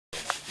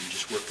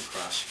work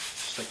across,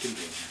 just like you're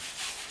doing here.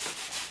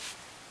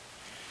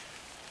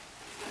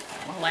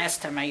 Well,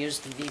 last time I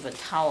used the Viva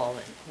towel,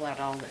 it let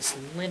all this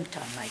lint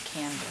on my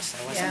canvas.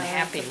 I wasn't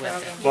happy with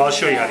it. Well, I'll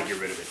show you how to get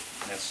rid of it.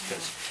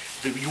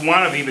 You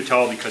want a Viva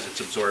towel because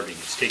it's absorbing.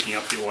 It's taking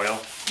up the oil.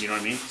 You know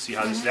what I mean? See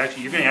how this is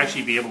actually, you're going to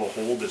actually be able to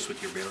hold this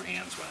with your bare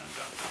hands when I'm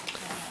done.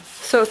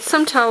 So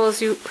some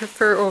towels you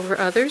prefer over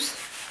others?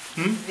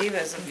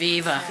 Viva's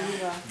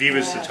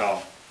Viva's the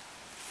towel.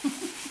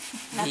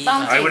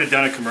 I would have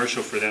done a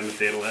commercial for them if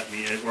they'd let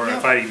me, or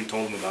if I even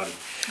told them about it.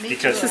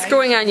 Because this is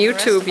going on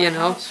YouTube, you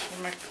know.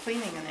 For my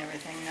cleaning and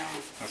everything now.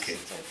 Okay.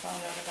 Since I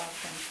found out about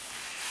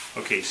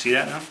them. Okay, see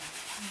that now?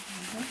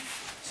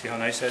 See how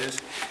nice that is?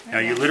 Now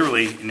you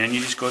literally, and then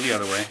you just go the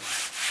other way,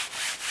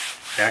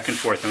 back and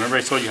forth. Remember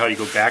I told you how you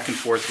go back and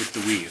forth with the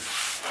weave,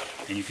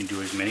 and you can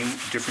do as many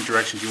different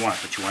directions you want,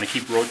 but you want to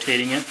keep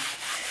rotating it.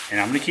 And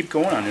I'm going to keep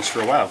going on this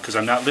for a while because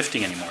I'm not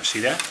lifting anymore. See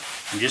that?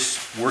 I'm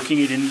just working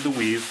it into the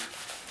weave,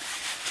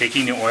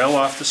 taking the oil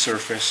off the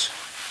surface.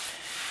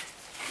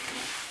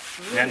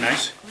 Isn't that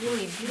nice?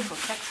 Really beautiful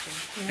texture.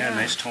 Yeah,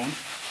 nice tone.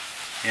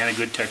 And a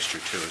good texture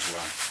too as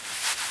well.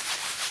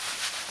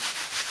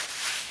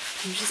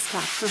 Can you just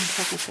stop for a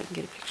second so I can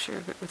get a picture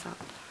of it without...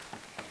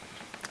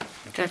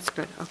 Okay. That's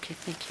good. Okay,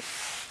 thank you.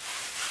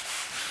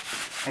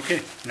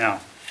 Okay,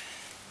 now,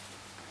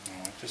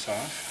 I'll wipe this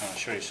off. I'll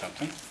show you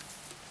something.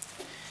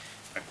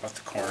 Wipe off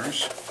the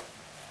corners.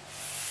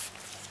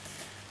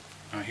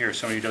 Now here,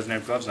 somebody who doesn't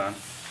have gloves on,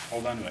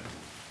 hold on to it.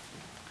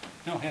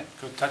 No, yeah,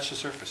 go touch the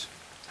surface.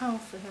 Oh,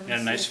 for heaven's Got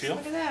a nice sakes. feel?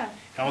 Look at that.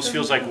 It almost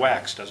feels like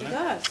wax, doesn't It it?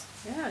 does.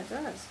 Yeah, it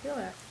does. Feel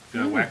that.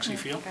 Got a waxy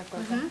feel?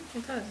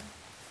 It does.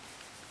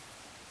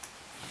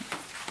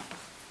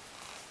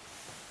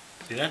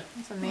 See that?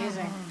 It's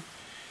amazing.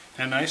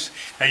 Isn't that nice?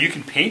 Now you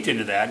can paint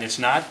into that, and it's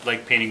not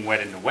like painting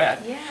wet into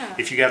wet. Yeah.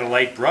 If you got a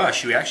light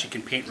brush, you actually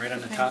can paint right on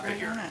the Paint top of right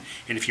here. on it.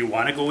 And if you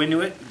want to go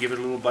into it, give it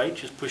a little bite,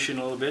 just push in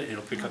a little bit,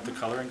 it'll pick up the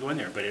color and go in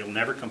there. But it'll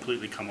never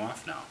completely come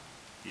off now.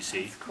 You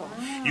see? Cool.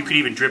 You could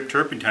even drip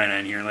turpentine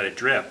on here and let it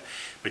drip,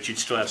 but you'd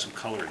still have some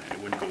color in it. It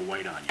wouldn't go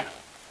white on you,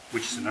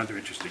 which is another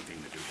interesting thing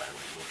to do, by the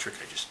way. A little trick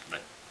I just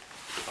let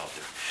slip out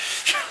there.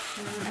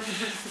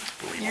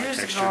 But when you want Years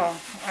texture- ago,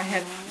 I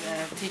had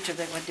a teacher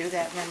that would do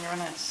that and then run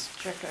a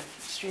streak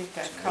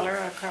of color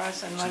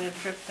across and let it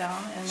drip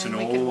down and It's then an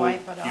we old, could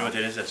wipe it you know what off.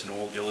 that is? That's an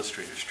old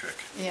illustrator's trick.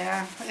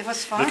 Yeah, it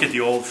was fun. Look at the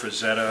old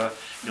Frazetta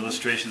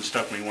illustration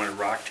stuff when you wanted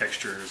rock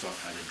texture, there's all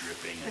kind of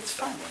dripping and It's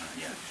stuff fun. going on.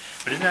 Yeah.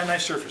 But isn't that a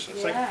nice surface?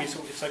 It's like a Yeah. piece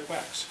of, it's like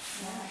wax.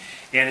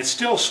 Yeah. And it's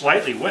still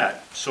slightly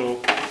wet,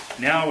 so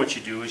now what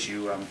you do is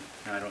you,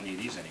 now I don't need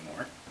these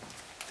anymore,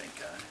 thank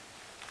God.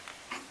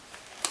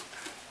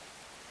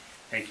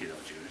 Thank you though,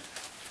 Judith,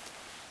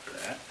 for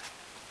that,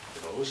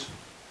 for those.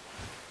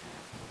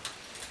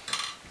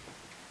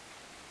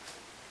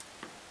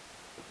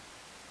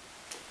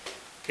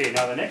 Okay,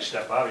 now the next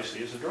step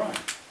obviously is the drawing.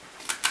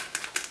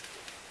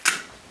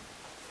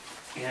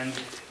 And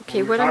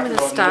Okay, we were what I'm talking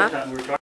gonna about stop- we were talking